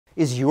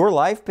Is your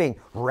life being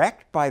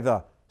wrecked by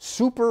the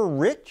super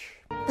rich?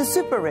 The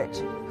super rich.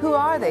 Who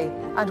are they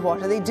and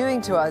what are they doing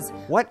to us?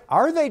 What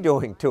are they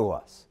doing to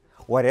us?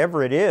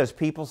 Whatever it is,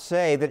 people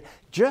say that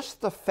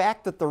just the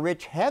fact that the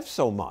rich have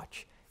so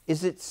much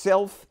is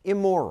itself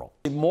immoral.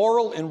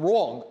 Immoral and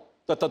wrong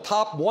that the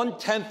top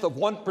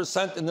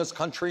 0.1% in this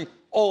country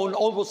own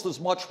almost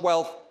as much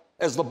wealth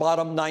as the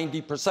bottom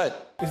 90%.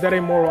 Is that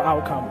a moral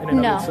outcome in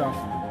and of itself?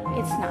 No,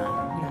 it's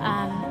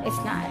not. It's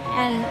not.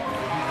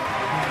 And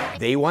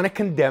they want to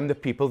condemn the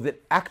people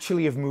that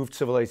actually have moved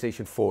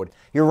civilization forward.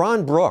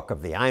 Yaron Brook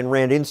of the Ayn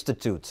Rand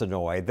Institute is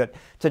annoyed that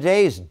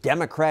today's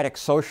democratic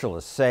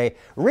socialists say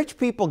rich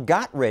people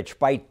got rich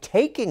by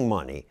taking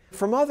money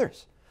from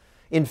others.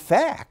 In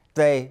fact,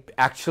 they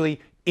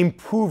actually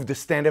improved the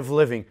standard of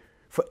living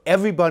for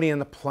everybody on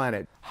the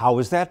planet. How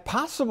is that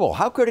possible?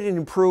 How could it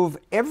improve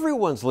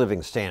everyone's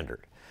living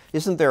standard?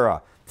 Isn't there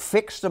a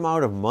fixed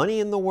amount of money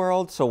in the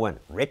world, so when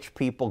rich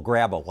people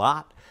grab a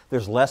lot,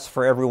 there's less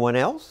for everyone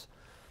else?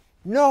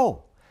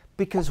 No,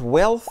 because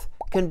wealth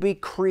can be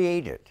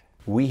created.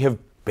 We have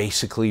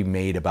basically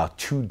made about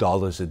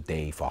 $2 a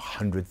day for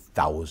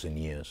 100,000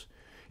 years.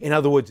 In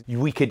other words,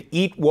 we could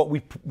eat what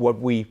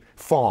we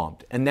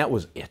farmed, and that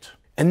was it.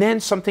 And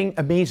then something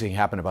amazing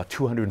happened about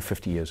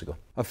 250 years ago.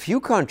 A few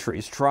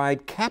countries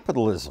tried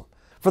capitalism.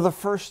 For the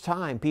first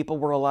time, people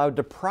were allowed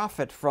to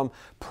profit from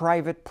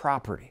private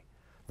property.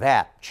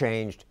 That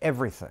changed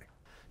everything.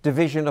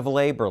 Division of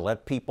labor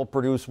let people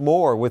produce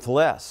more with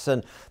less,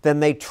 and then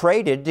they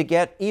traded to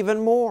get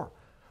even more.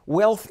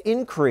 Wealth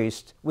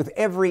increased with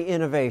every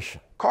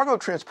innovation. Cargo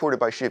transported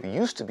by ship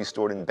used to be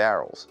stored in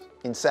barrels,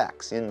 in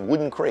sacks, in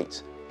wooden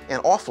crates,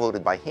 and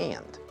offloaded by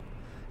hand.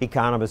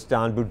 Economist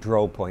Don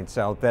Boudreau points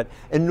out that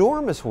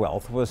enormous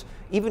wealth was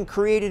even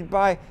created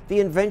by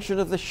the invention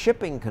of the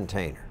shipping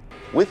container.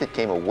 With it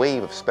came a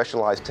wave of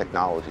specialized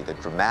technology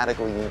that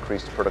dramatically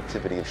increased the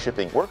productivity of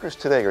shipping. Workers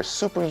today are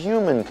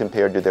superhuman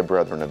compared to their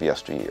brethren of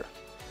yesteryear.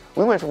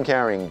 We went from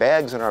carrying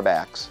bags on our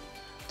backs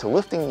to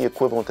lifting the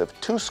equivalent of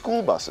 2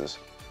 school buses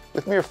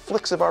with mere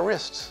flicks of our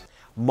wrists.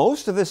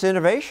 Most of this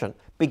innovation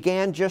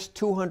began just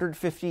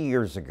 250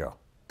 years ago.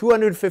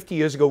 250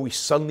 years ago, we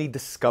suddenly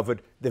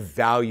discovered the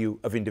value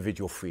of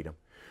individual freedom.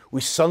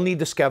 We suddenly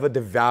discovered the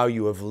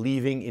value of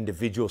leaving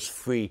individuals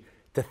free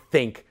to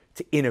think,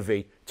 to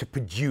innovate, to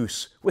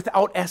produce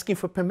without asking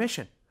for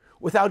permission,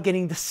 without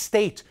getting the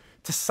state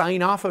to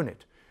sign off on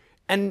it.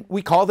 And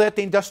we call that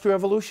the Industrial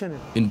Revolution.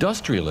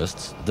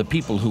 Industrialists, the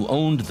people who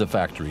owned the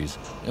factories,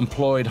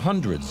 employed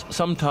hundreds,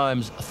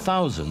 sometimes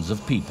thousands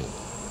of people.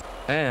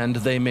 And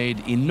they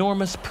made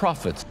enormous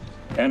profits.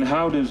 And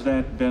how does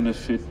that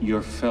benefit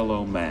your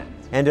fellow man?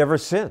 And ever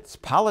since,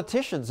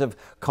 politicians have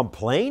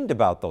complained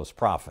about those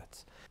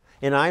profits.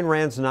 In Ayn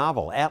Rand's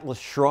novel, Atlas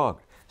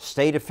Shrugged,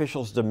 state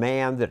officials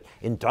demand that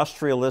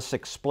industrialists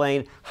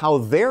explain how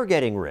their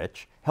getting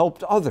rich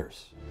helped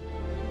others.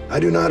 I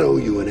do not owe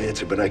you an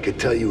answer, but I could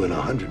tell you in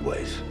 100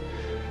 ways.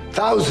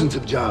 Thousands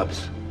of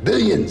jobs,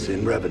 billions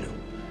in revenue,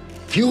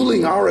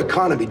 fueling our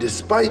economy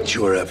despite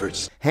your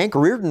efforts. Hank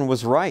Rearden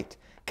was right.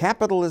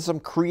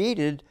 Capitalism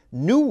created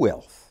new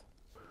wealth.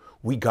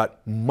 We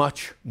got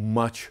much,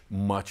 much,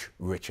 much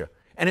richer.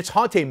 And it's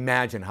hard to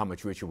imagine how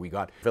much richer we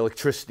got. Of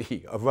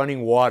electricity, of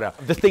running water,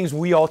 the things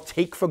we all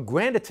take for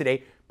granted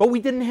today, but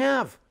we didn't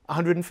have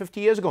 150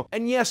 years ago.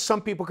 And yes,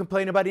 some people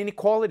complain about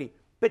inequality,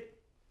 but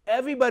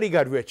everybody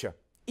got richer.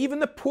 Even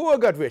the poor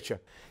got richer.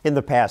 In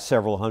the past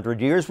several hundred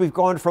years, we've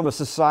gone from a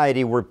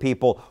society where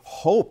people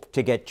hoped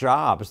to get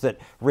jobs that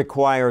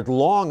required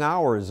long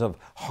hours of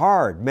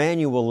hard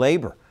manual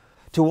labor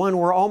to one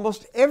where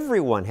almost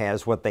everyone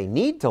has what they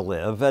need to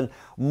live, and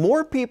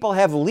more people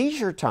have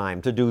leisure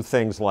time to do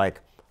things like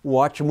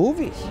watch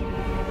movies.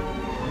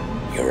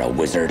 You're a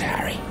wizard,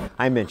 Harry.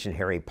 I mention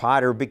Harry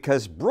Potter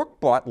because Brook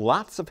bought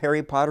lots of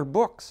Harry Potter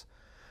books,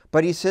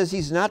 but he says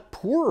he's not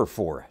poorer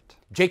for it.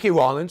 J.K.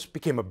 Rowling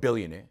became a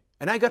billionaire,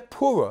 and I got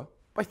poorer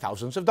by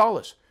thousands of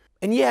dollars.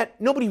 And yet,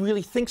 nobody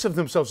really thinks of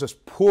themselves as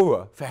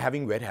poorer for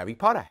having read Harry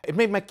Potter. It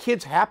made my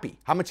kids happy.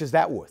 How much is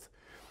that worth?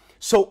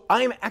 So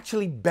I'm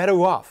actually better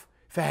off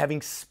for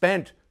having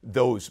spent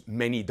those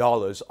many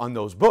dollars on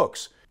those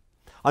books.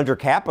 Under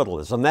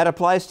capitalism, that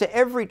applies to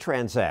every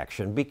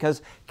transaction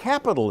because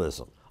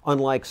capitalism,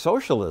 unlike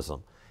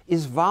socialism,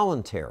 is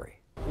voluntary.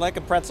 Like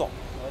a pretzel.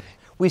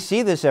 We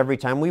see this every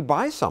time we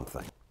buy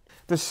something.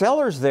 The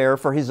seller's there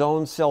for his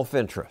own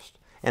self-interest,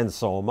 and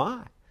so am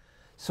I.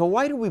 So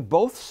why do we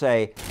both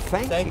say,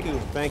 thank you?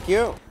 Thank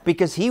you.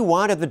 Because he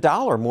wanted the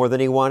dollar more than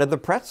he wanted the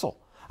pretzel.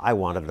 I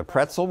wanted the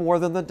pretzel more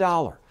than the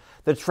dollar.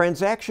 The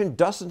transaction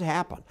doesn't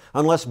happen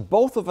unless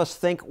both of us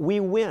think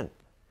we win.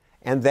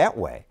 And that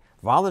way,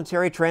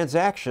 voluntary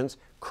transactions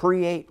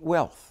create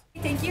wealth.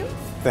 thank you.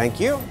 Thank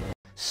you.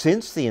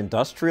 Since the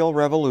Industrial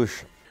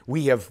Revolution,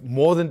 we have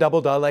more than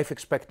doubled our life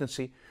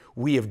expectancy.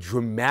 We have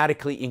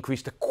dramatically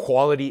increased the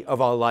quality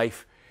of our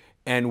life,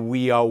 and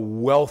we are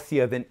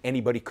wealthier than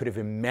anybody could have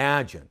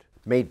imagined.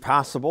 Made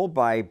possible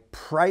by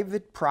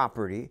private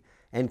property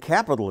and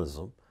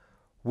capitalism,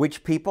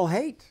 which people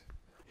hate.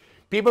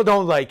 People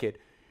don't like it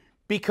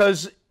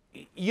because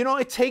you know,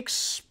 it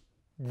takes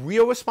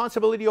real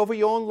responsibility over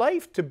your own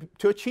life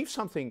to achieve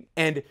something.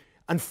 And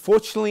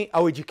unfortunately,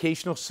 our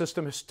educational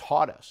system has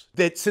taught us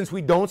that since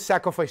we don't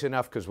sacrifice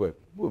enough, because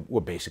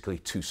we're basically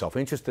too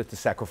self-interested to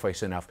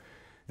sacrifice enough,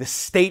 the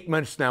state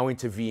must now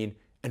intervene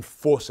and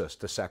force us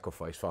to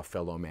sacrifice for our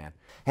fellow man.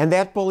 And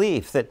that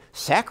belief that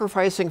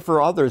sacrificing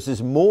for others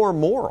is more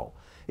moral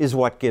is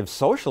what gives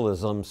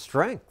socialism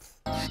strength.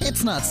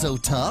 It's not so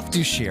tough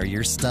to share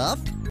your stuff.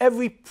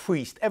 Every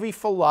priest, every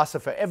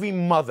philosopher, every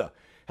mother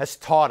has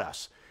taught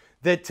us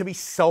that to be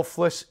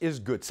selfless is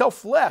good.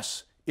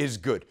 Selfless is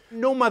good.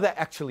 No mother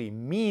actually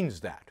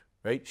means that,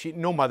 right?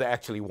 No mother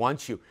actually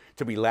wants you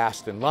to be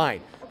last in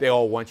line. They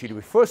all want you to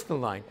be first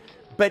in line.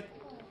 But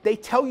they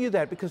tell you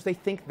that because they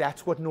think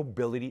that's what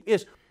nobility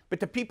is. But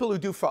the people who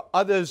do for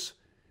others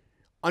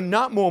are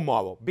not more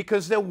moral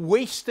because they're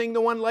wasting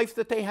the one life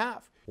that they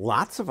have.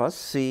 Lots of us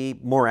see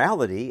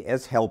morality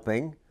as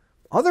helping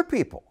other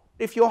people.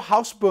 If your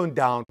house burned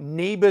down,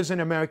 neighbors in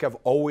America have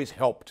always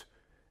helped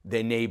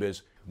their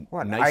neighbors.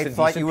 What? Nice I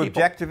thought you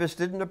objectivists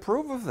didn't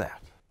approve of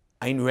that.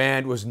 Ayn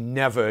Rand was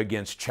never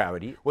against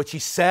charity. What she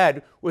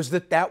said was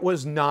that that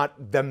was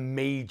not the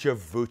major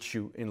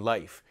virtue in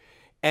life,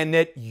 and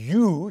that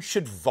you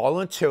should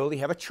voluntarily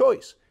have a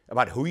choice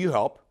about who you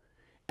help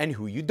and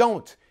who you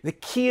don't. The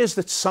key is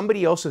that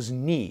somebody else's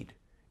need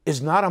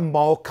is not a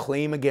moral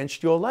claim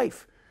against your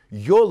life.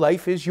 Your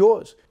life is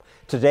yours.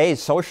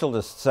 Today's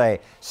socialists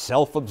say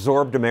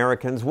self-absorbed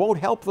Americans won't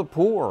help the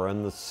poor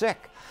and the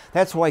sick.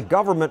 That's why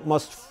government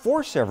must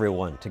force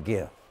everyone to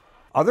give.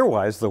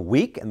 Otherwise, the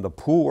weak and the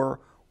poor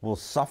will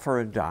suffer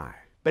and die.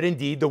 But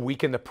indeed, the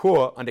weak and the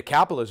poor under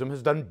capitalism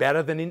has done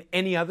better than in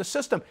any other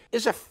system.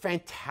 It's a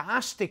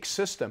fantastic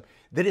system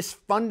that is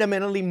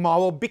fundamentally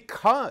moral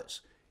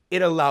because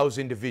it allows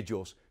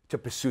individuals to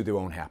pursue their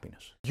own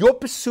happiness. Your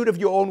pursuit of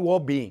your own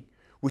well-being,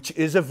 which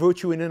is a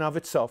virtue in and of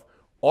itself,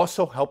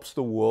 also helps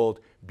the world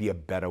be a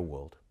better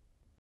world.